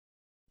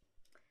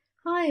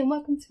Hi and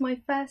welcome to my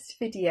first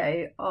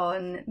video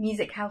on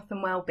music health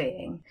and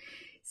wellbeing.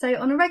 So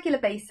on a regular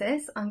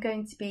basis I'm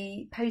going to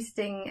be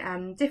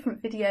posting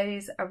different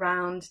videos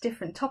around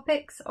different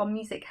topics on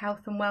music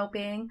health and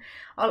wellbeing.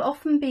 I'll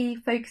often be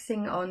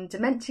focusing on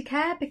dementia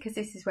care because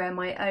this is where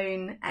my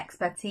own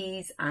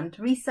expertise and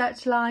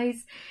research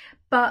lies.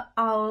 But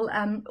I'll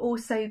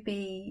also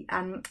be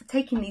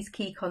taking these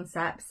key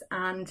concepts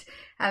and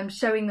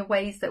showing the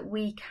ways that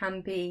we can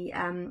be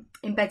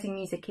embedding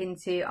music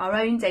into our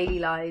own daily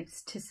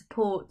lives to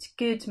support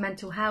good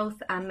mental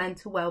health and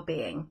mental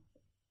well-being.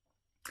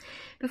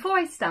 Before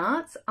I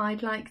start,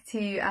 I'd like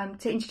to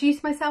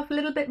introduce myself a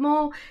little bit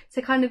more,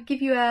 to kind of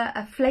give you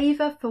a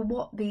flavour for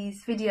what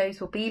these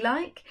videos will be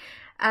like.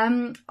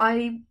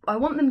 I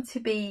want them to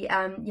be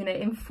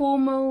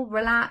informal,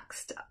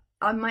 relaxed.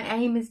 My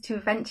aim is to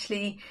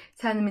eventually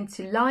turn them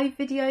into live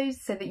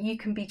videos so that you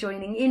can be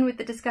joining in with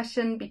the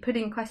discussion, be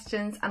putting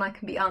questions, and I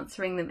can be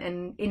answering them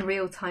in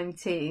real time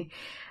too.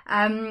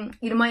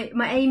 My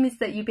aim is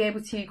that you'll be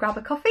able to grab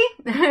a coffee,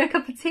 a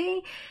cup of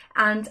tea,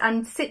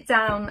 and sit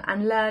down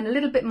and learn a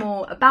little bit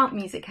more about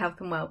music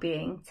health and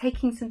wellbeing,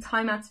 taking some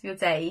time out of your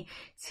day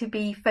to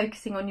be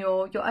focusing on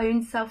your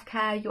own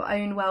self-care, your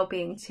own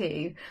wellbeing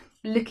too,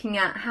 looking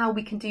at how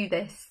we can do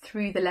this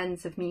through the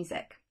lens of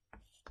music,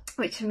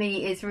 which for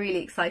me is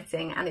really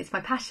exciting and it's my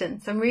passion.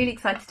 So I'm really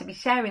excited to be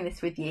sharing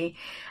this with you,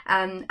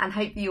 and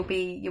hope you'll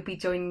be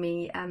joining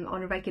me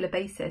on a regular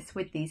basis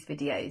with these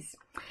videos.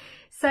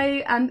 So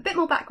a bit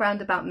more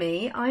background about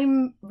me.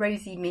 I'm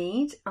Rosie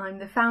Mead. I'm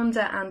the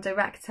founder and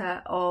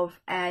director of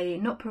a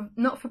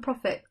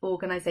not-for-profit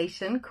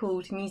organisation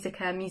called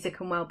Musica Music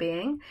and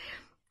Wellbeing.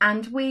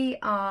 And we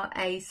are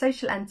a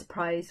social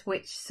enterprise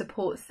which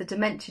supports the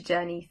dementia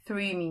journey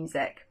through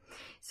music.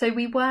 So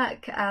we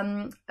work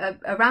around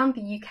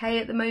the UK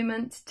at the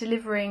moment,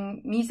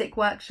 delivering music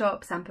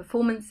workshops and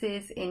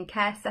performances in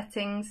care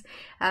settings.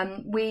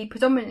 We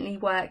predominantly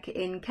work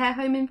in care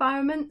home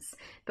environments,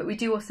 but we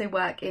do also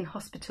work in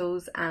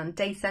hospitals and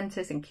day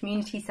centres and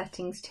community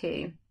settings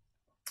too.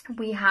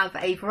 We have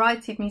a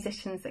variety of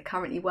musicians that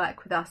currently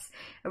work with us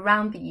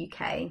around the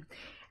UK.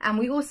 And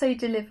we also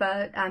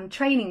deliver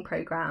training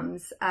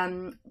programmes,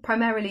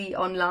 primarily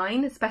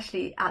online,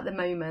 especially at the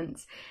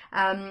moment,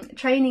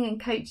 training and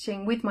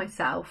coaching with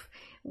myself,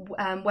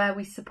 where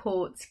we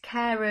support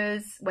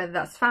carers, whether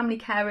that's family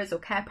carers or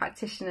care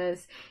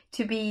practitioners,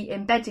 to be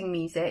embedding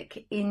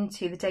music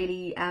into the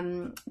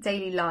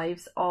daily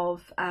lives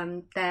of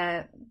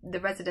the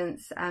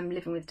residents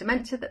living with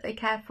dementia that they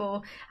care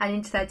for, and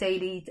into their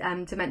daily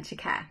dementia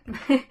care.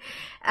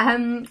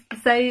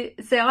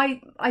 So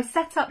I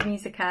set up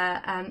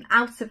Musica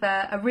out of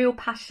a real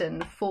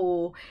passion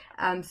for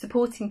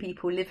supporting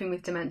people living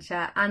with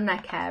dementia and their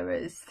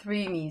carers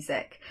through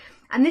music.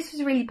 And this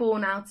was really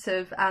born out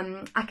of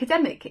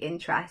academic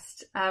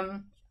interest,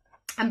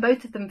 and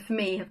both of them for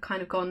me have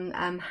kind of gone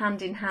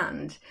hand in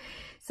hand.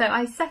 So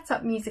I set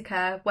up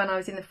Musica when I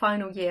was in the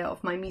final year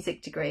of my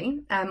music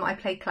degree. I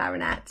played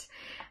clarinet,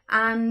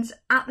 and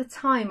at the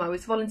time I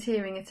was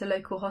volunteering at a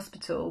local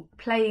hospital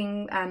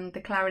playing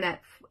the clarinet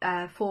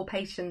for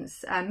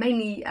patients,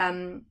 mainly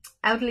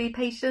elderly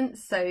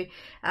patients. So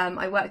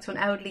I worked on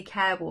elderly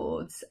care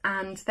wards,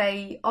 and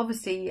they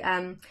obviously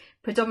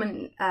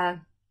predominantly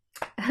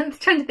I'm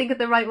trying to think of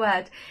the right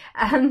word.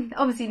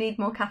 Obviously need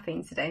more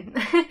caffeine today.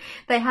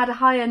 They had a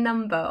higher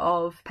number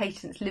of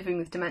patients living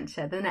with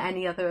dementia than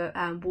any other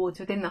wards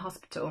within the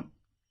hospital.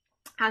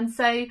 And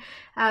so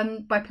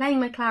by playing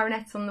my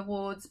clarinet on the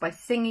wards, by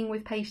singing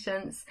with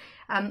patients,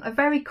 I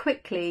very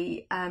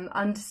quickly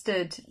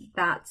understood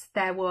that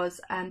there were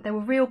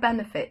real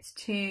benefits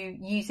to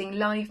using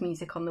live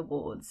music on the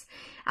wards,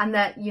 and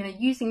that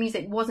using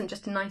music wasn't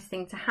just a nice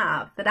thing to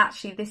have, that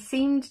actually this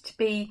seemed to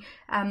be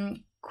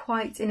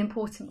quite an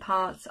important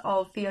part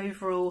of the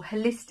overall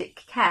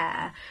holistic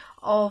care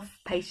of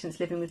patients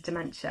living with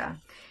dementia.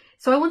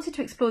 So I wanted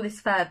to explore this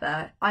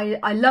further.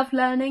 I love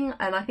learning,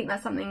 and I think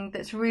that's something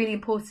that's really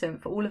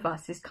important for all of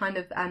us, is kind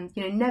of,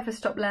 never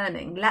stop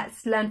learning.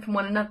 Let's learn from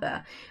one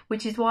another,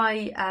 which is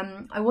why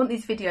I want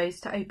these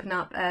videos to open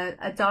up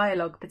a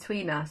dialogue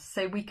between us,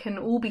 so we can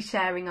all be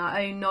sharing our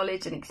own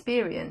knowledge and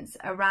experience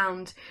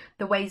around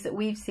the ways that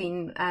we've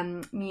seen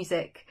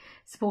music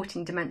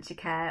supporting dementia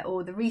care,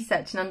 or the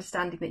research and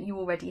understanding that you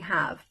already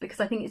have, because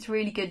I think it's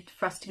really good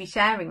for us to be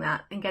sharing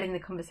that and getting the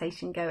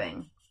conversation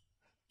going.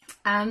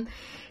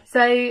 So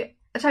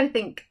I'm trying to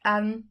think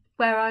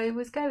where I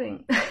was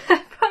going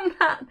from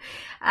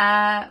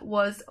that.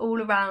 Was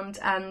all around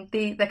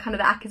the kind of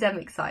the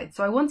academic side.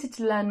 So I wanted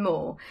to learn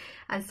more,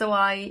 and so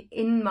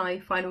in my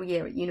final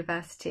year at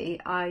university,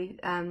 I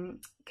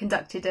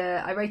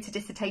wrote a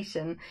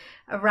dissertation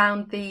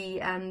around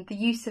the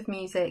use of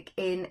music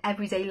in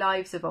everyday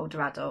lives of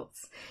older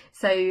adults.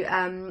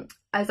 So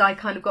as I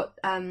kind of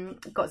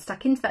got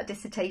stuck into that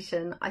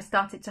dissertation, I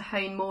started to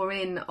hone more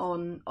in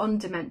on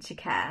dementia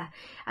care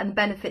and the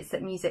benefits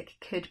that music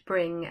could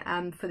bring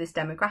for this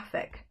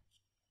demographic.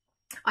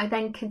 I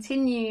then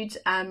continued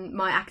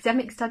my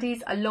academic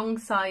studies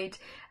alongside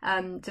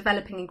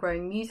developing and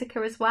growing musica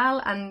as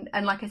well. And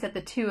like I said,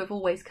 the two have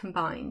always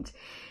combined.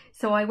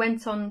 So I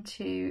went on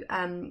to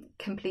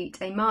complete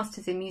a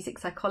master's in music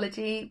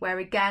psychology, where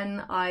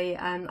again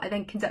I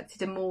then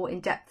conducted a more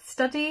in-depth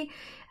study.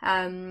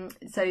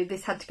 So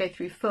this had to go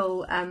through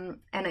full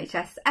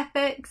NHS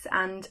ethics,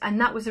 and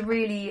that was a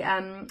really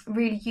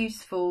really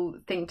useful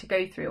thing to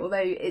go through, although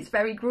it's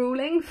very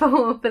grueling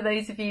for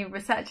those of you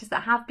researchers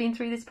that have been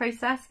through this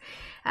process.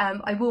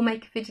 I will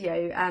make a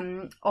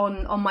video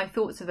on my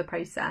thoughts of the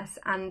process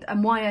and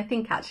why I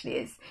think actually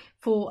is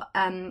for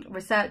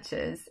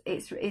researchers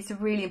it's a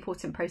really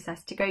important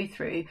process to go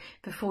through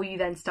before you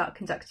then start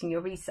conducting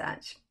your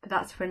research, but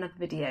that's for another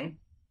video.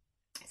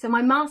 So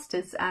my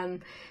master's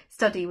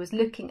study was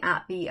looking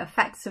at the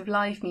effects of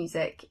live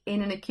music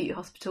in an acute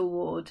hospital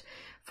ward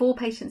for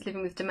patients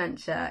living with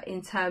dementia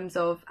in terms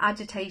of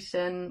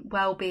agitation,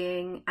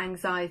 well-being,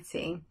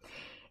 anxiety.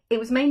 It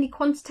was mainly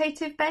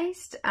quantitative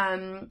based,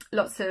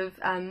 lots of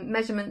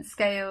measurement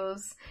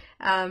scales,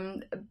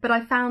 but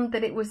I found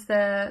that it was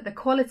the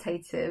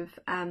qualitative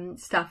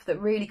stuff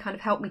that really kind of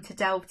helped me to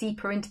delve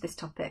deeper into this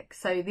topic.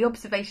 So the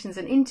observations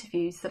and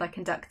interviews that I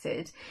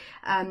conducted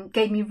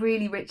gave me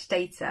really rich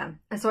data,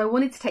 and so I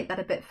wanted to take that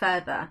a bit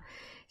further.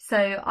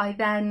 So I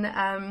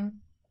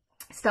then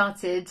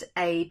started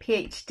a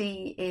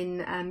PhD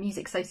in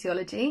music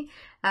sociology.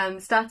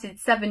 Started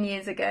 7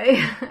 years ago,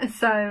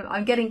 so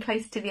I'm getting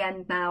close to the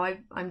end now.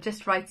 I'm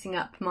just writing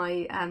up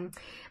my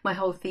my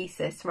whole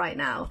thesis right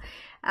now,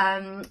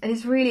 and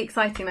it's really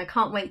exciting. I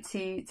can't wait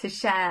to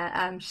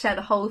share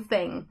the whole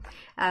thing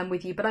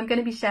with you. But I'm going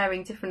to be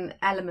sharing different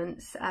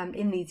elements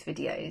in these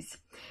videos.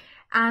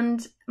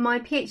 And my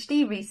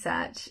PhD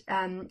research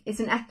is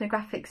an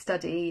ethnographic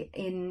study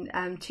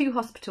in 2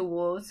 hospital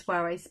wards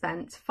where I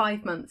spent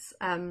 5 months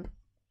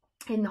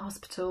in the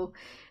hospital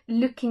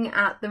looking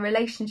at the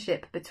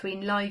relationship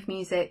between live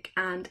music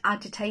and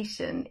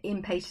agitation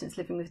in patients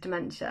living with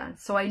dementia.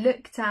 So I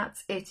looked at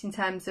it in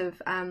terms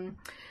of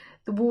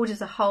the ward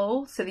as a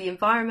whole, so the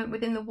environment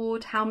within the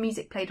ward, how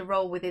music played a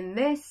role within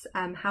this,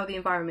 how the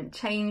environment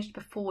changed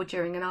before,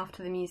 during and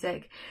after the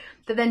music,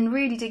 but then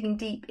really digging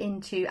deep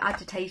into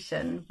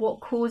agitation,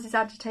 what causes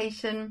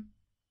agitation,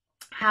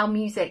 how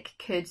music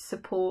could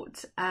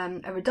support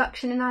a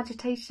reduction in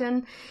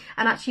agitation,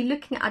 and actually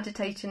looking at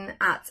agitation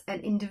at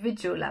an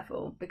individual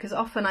level, because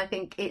often I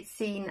think it's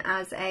seen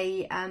as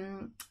a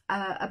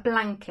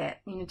blanket.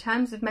 In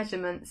terms of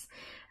measurements,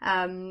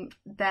 there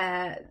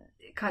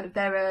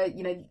are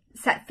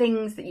set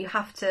things that you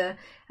have to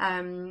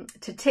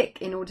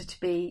tick in order to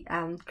be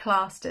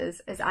classed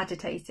as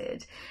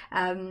agitated.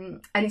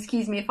 And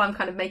excuse me if I'm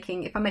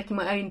making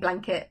my own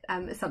blanket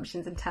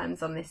assumptions and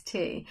terms on this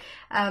too.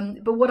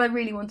 But what I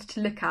really wanted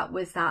to look at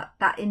was that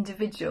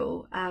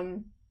individual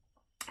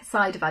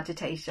side of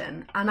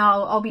agitation, and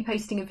I'll be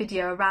posting a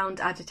video around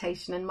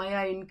agitation and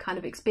my own kind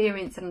of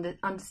experience and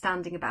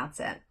understanding about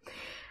it.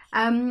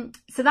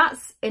 So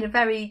that's, in a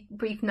very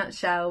brief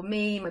nutshell,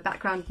 me, my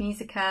background,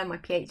 musica, my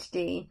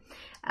PhD,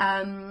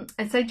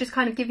 and so just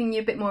kind of giving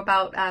you a bit more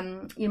about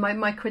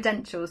my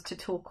credentials to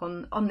talk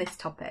on this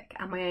topic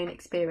and my own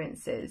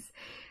experiences.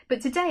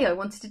 But today I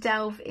wanted to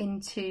delve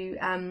into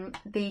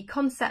the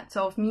concept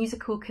of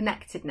musical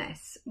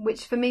connectedness,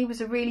 which for me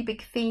was a really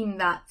big theme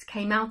that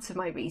came out of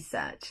my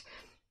research.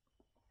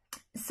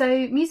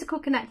 So musical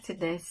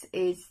connectedness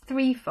is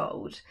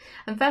threefold,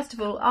 and first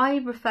of all I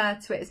refer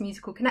to it as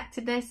musical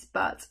connectedness,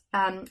 but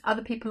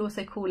other people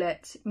also call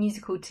it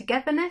musical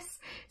togetherness.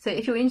 So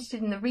if you're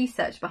interested in the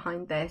research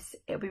behind this,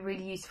 it'll be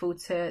really useful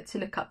to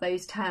look up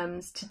those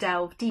terms to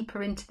delve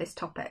deeper into this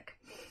topic.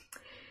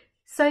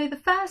 So the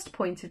first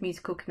point of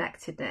musical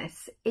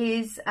connectedness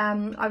is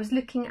I was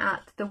looking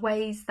at the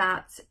ways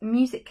that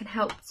music can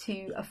help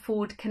to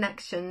afford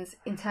connections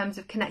in terms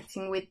of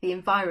connecting with the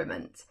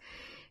environment.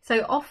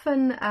 So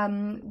often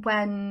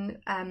when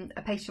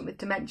a patient with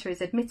dementia is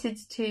admitted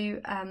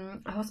to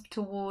a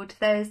hospital ward,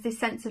 there's this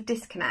sense of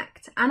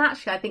disconnect. And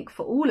actually I think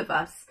for all of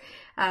us,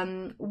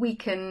 we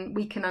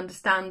can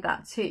understand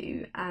that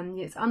too.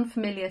 It's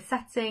unfamiliar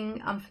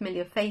setting,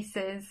 unfamiliar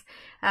faces.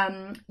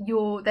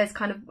 There's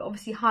kind of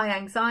obviously high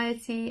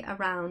anxiety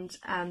around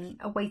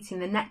awaiting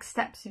the next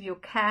steps of your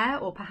care,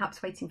 or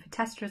perhaps waiting for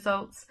test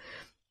results.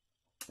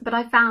 But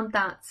I found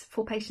that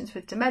for patients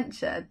with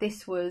dementia,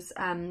 this was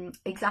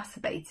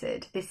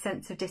exacerbated, this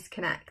sense of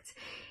disconnect,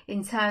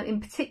 in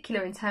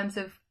particular in terms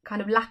of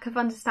kind of lack of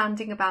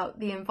understanding about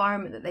the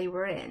environment that they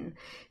were in.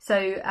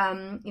 So,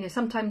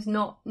 sometimes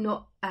not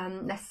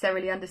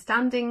necessarily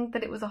understanding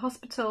that it was a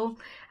hospital,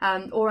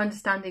 or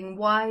understanding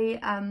why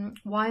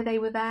they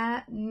were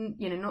there,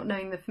 not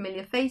knowing the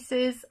familiar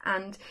faces.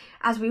 And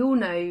as we all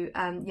know,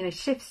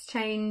 shifts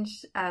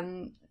change,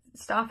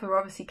 staff are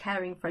obviously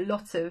caring for a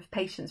lot of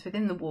patients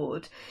within the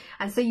ward,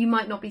 and so you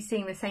might not be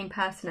seeing the same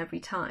person every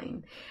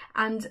time,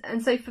 and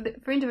so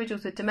for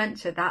individuals with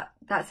dementia,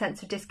 that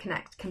sense of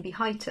disconnect can be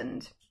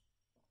heightened.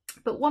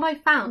 But what I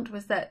found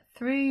was that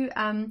through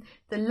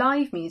the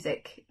live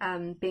music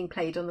being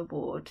played on the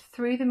ward,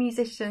 through the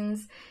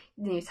musicians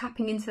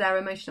tapping into their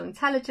emotional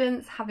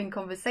intelligence, having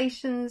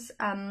conversations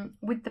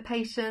with the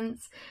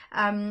patients.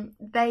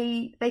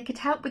 They could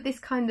help with this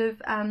kind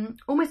of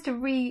almost a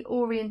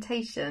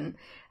reorientation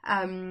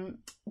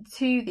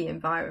to the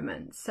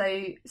environment.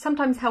 So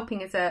sometimes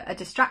helping as a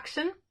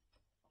distraction.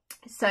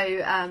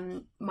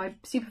 So my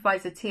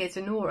supervisor Tia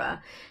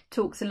Denora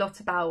talks a lot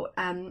about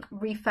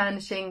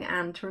refurnishing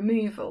and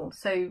removal.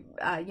 So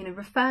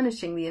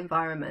refurnishing the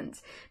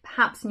environment.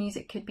 Perhaps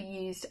music could be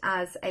used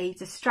as a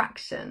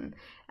distraction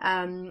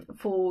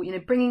for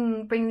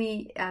bringing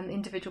the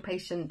individual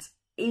patient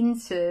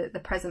into the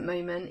present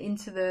moment,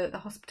 into the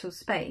hospital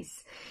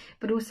space,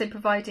 but also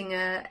providing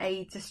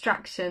a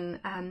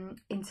distraction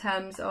in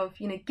terms of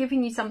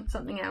giving you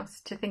something else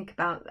to think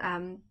about.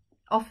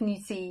 Often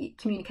you see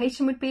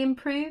communication would be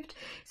improved,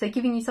 so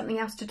giving you something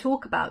else to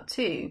talk about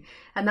too,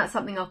 and that's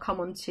something I'll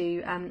come on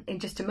to in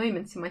just a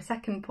moment in my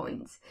second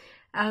point.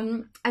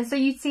 And so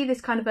you'd see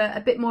this kind of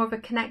a bit more of a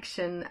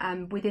connection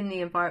within the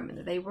environment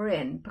that they were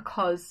in,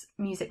 because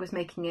music was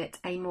making it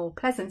a more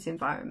pleasant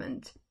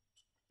environment.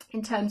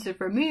 In terms of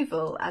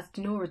removal, as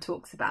Denora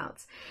talks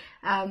about,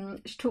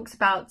 she talks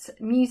about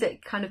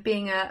music kind of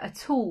being a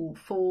tool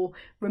for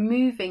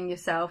removing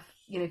yourself,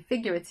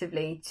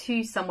 figuratively,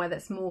 to somewhere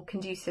that's more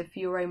conducive for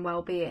your own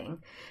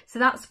well-being. So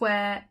that's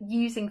where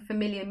using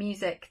familiar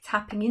music,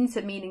 tapping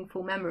into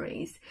meaningful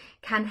memories,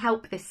 can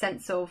help this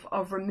sense of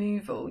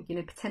removal,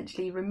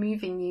 potentially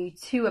removing you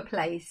to a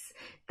place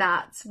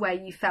that's where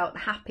you felt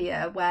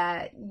happier,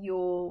 where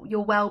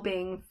your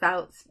well-being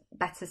felt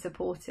better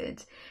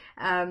supported.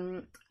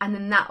 And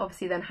then that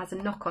obviously then has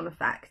a knock-on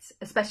effect,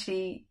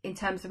 especially in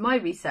terms of my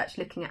research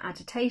looking at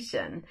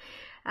agitation.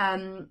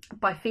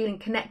 By feeling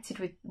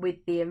connected with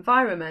the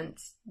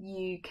environment,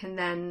 you can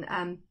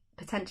then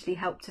potentially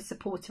help to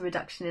support a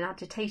reduction in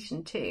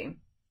agitation too.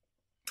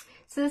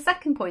 So the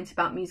second point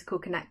about musical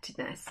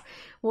connectedness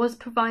was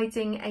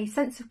providing a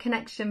sense of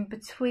connection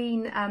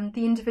between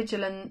the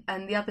individual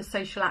and the other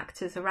social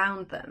actors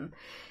around them.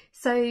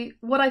 So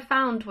what I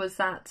found was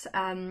that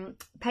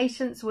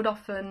patients would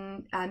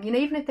often,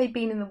 even if they'd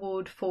been in the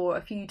ward for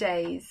a few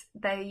days,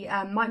 they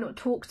might not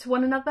talk to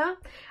one another.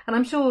 And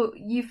I'm sure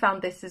you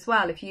found this as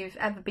well if you've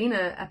ever been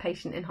a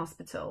patient in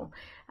hospital.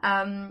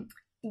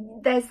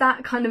 There's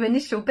that kind of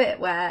initial bit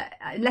where,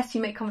 unless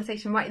you make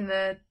conversation right in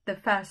the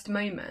first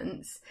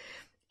moments,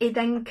 it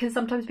then can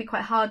sometimes be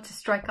quite hard to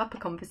strike up a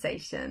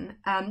conversation,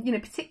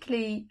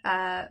 particularly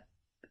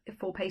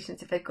for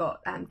patients if they've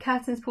got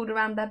curtains pulled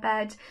around their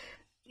bed.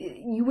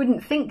 You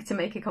wouldn't think to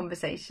make a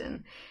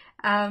conversation.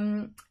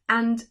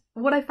 And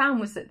what I found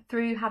was that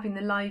through having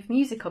the live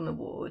music on the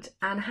ward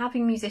and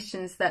having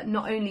musicians that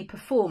not only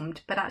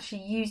performed but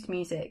actually used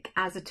music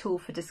as a tool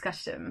for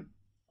discussion,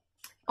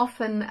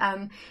 often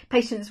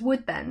patients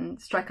would then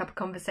strike up a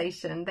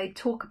conversation. They'd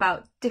talk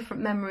about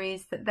different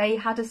memories that they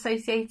had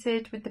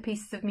associated with the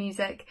pieces of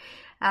music,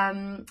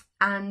 and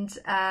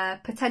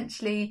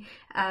potentially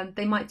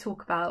they might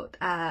talk about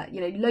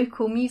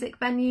local music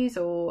venues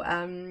or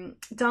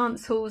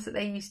dance halls that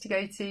they used to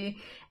go to,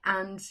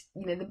 and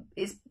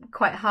it's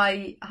quite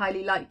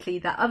highly likely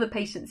that other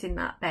patients in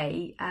that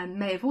bay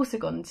may have also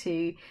gone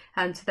to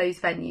those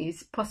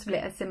venues, possibly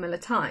at a similar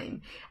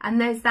time. And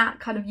there's that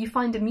kind of, you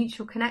find a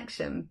mutual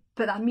connection,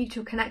 but that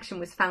mutual connection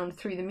was found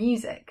through the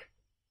music.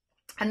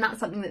 And that's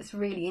something that's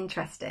really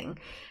interesting,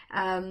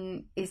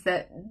 is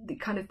that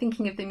kind of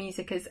thinking of the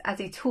music as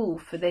a tool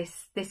for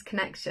this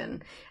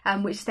connection,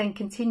 which then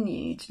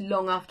continued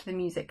long after the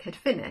music had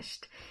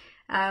finished.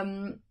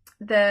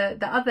 The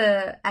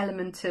other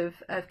element of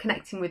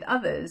connecting with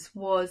others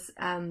was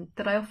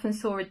that I often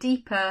saw a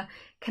deeper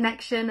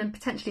connection and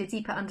potentially a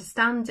deeper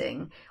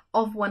understanding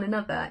of one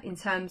another in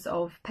terms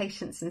of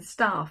patients and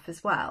staff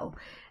as well.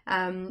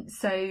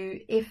 So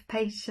if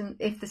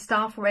the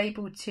staff were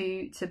able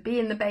to be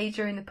in the bay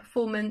during the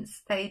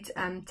performance, they'd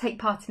take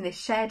part in this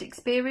shared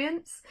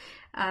experience,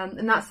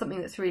 and that's something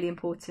that's really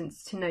important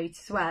to note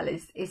as well,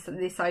 is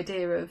this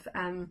idea of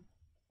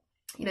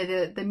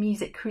the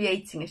music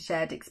creating a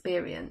shared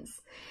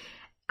experience.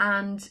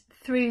 And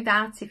through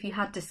that, if you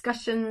had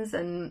discussions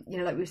and,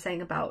 like we were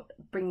saying about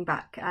bringing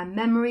back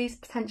memories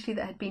potentially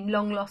that had been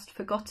long lost,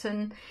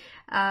 forgotten,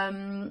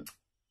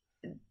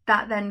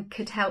 that then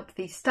could help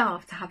the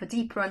staff to have a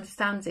deeper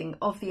understanding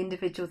of the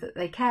individual that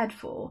they cared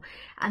for.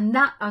 And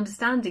that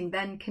understanding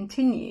then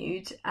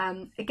continued,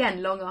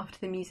 again, long after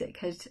the music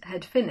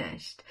had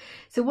finished.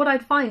 So what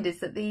I'd find is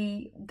that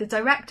the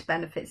direct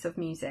benefits of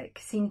music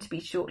seem to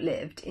be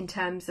short-lived in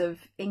terms of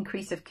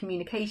increase of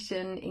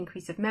communication,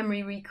 increase of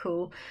memory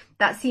recall.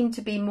 That seemed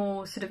to be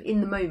more sort of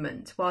in the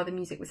moment while the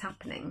music was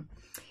happening.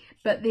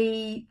 But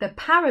the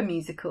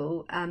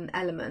paramusical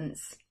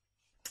elements,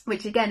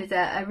 which again is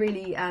a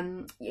really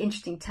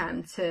interesting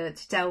term to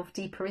delve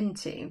deeper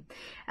into,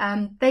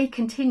 they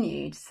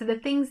continued. So the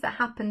things that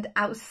happened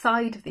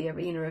outside of the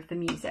arena of the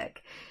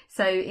music,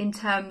 So in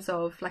terms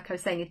of, like I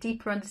was saying, a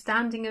deeper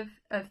understanding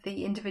of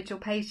the individual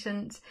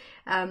patient,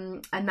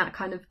 and that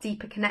kind of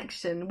deeper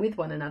connection with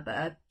one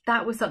another,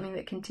 that was something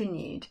that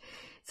continued.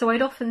 So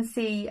I'd often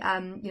see,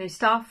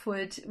 staff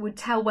would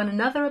tell one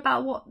another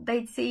about what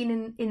they'd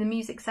seen in the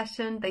music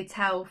session. They'd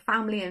tell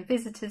family and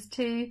visitors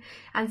too.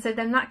 And so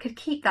then that could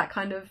keep that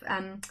kind of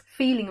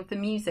feeling of the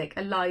music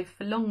alive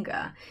for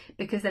longer,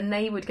 because then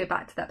they would go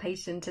back to that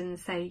patient and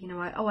say,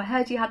 I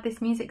heard you had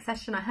this music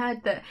session. I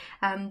heard that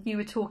you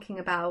were talking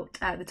about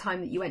the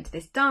time that you went to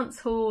this dance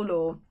hall,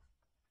 or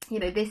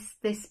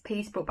this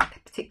piece brought back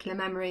a particular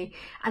memory.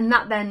 And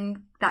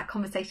that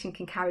conversation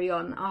can carry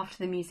on after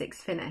the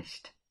music's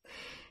finished.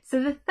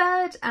 So the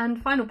third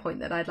and final point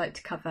that I'd like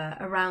to cover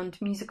around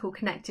musical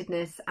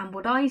connectedness and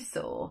what I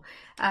saw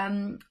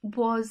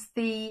was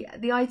the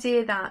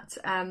idea that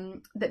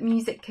that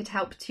music could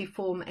help to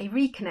form a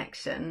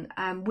reconnection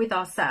with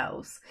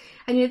ourselves.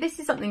 And this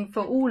is something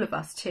for all of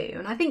us too.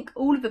 And I think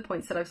all of the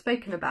points that I've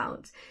spoken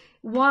about,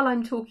 while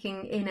I'm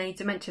talking in a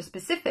dementia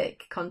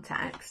specific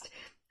context,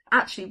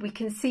 actually we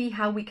can see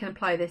how we can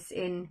apply this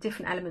in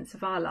different elements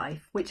of our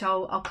life, which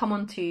I'll come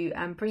on to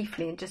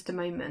briefly in just a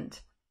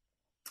moment.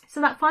 So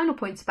that final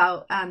point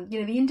about,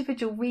 the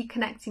individual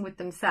reconnecting with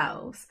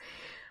themselves,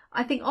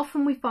 I think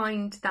often we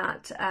find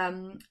that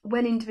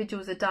when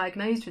individuals are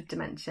diagnosed with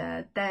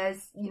dementia,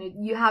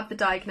 you have the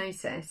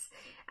diagnosis,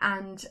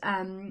 and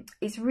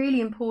it's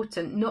really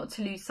important not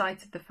to lose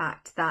sight of the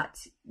fact that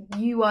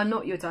you are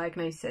not your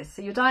diagnosis.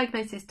 So your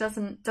diagnosis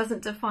doesn't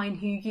define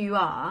who you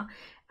are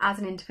as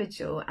an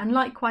individual, and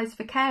likewise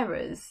for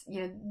carers,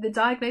 the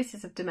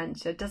diagnosis of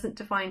dementia doesn't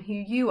define who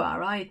you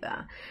are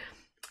either.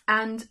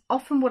 And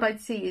often what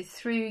I'd see is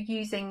through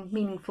using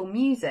meaningful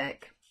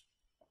music,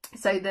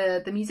 so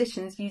the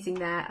musicians using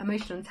their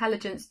emotional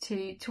intelligence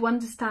to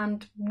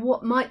understand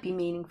what might be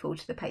meaningful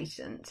to the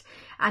patient.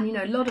 And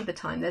a lot of the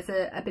time there's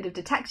a bit of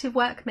detective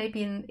work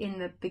maybe in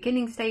the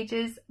beginning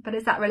stages, but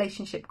as that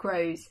relationship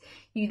grows,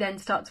 you then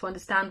start to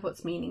understand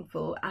what's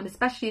meaningful. And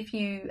especially if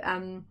you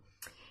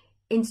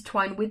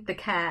intertwine with the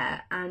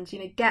care and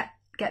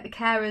get the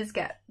carers,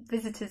 get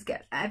visitors,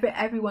 get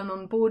everyone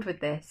on board with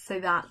this, so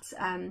that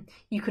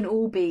you can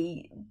all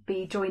be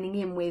joining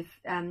in with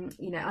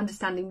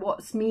understanding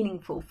what's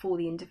meaningful for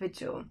the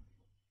individual.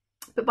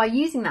 But by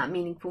using that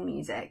meaningful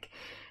music,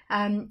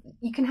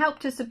 you can help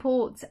to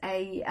support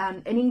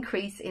an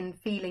increase in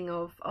feeling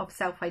of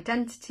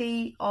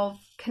self-identity, of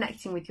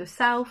connecting with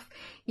yourself,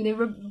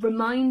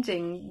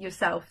 reminding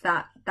yourself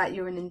that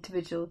you're an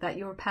individual, that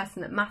you're a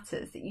person that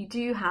matters, that you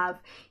do have,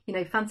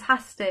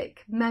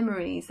 fantastic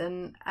memories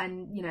and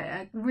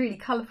a really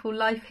colourful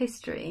life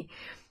history.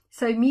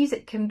 So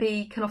music can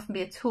often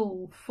be a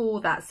tool for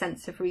that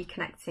sense of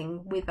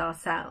reconnecting with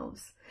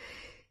ourselves.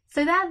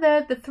 So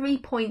they're the 3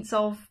 points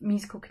of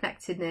musical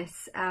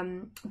connectedness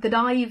that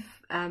I've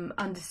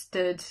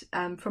understood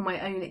from my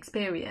own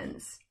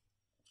experience.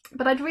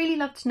 But I'd really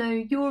love to know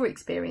your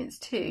experience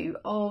too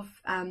of,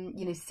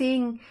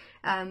 seeing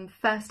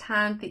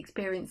firsthand the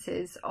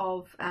experiences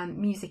of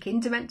music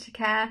in dementia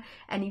care,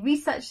 any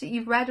research that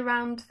you've read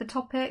around the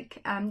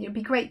topic. It'd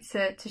be great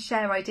to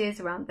share ideas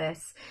around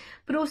this.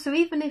 But also,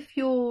 even if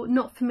you're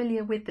not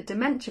familiar with the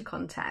dementia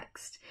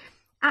context,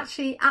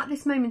 actually, at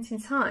this moment in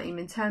time,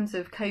 in terms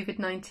of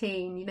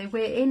COVID-19,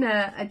 we're in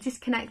a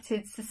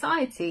disconnected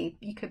society,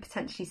 you could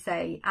potentially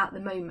say, at the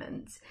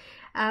moment.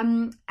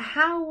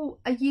 How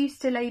are you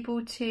still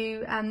able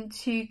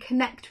to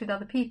connect with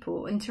other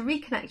people and to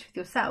reconnect with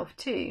yourself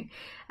too?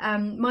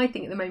 My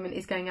thing at the moment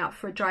is going out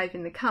for a drive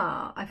in the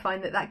car. I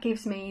find that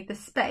gives me the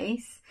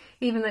space,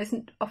 even though it's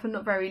often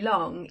not very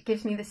long, it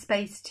gives me the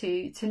space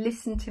to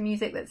listen to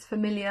music that's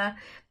familiar,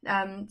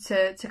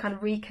 to kind of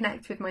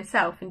reconnect with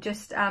myself and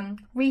just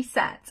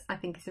reset. I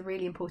think is a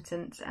really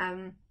important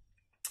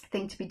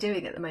thing to be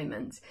doing at the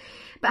moment.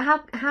 But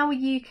how are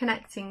you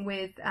connecting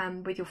with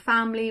your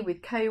family,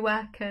 with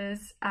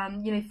co-workers,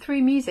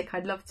 through music?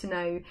 I'd love to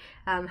know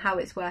how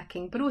it's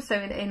working, but also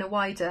in a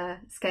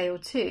wider scale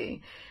too.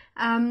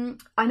 I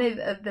know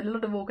that a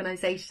lot of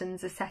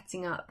organisations are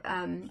setting up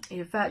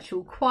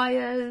virtual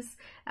choirs,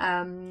 but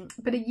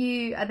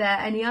are there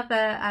any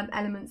other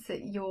elements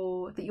that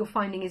you're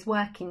finding is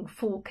working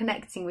for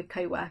connecting with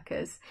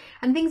co-workers,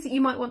 and things that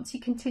you might want to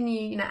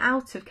continue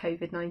out of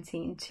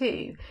COVID-19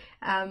 too?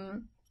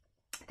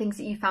 Things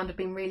that you found have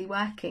been really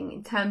working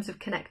in terms of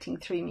connecting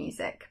through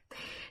music.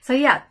 So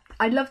yeah,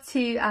 I'd love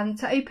to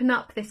open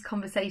up this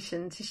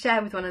conversation, to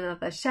share with one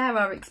another, share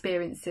our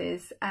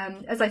experiences.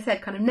 As I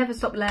said, kind of never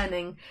stop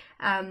learning.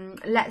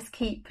 Let's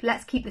keep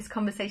this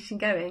conversation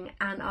going,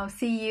 and I'll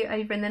see you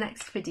over in the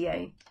next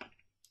video.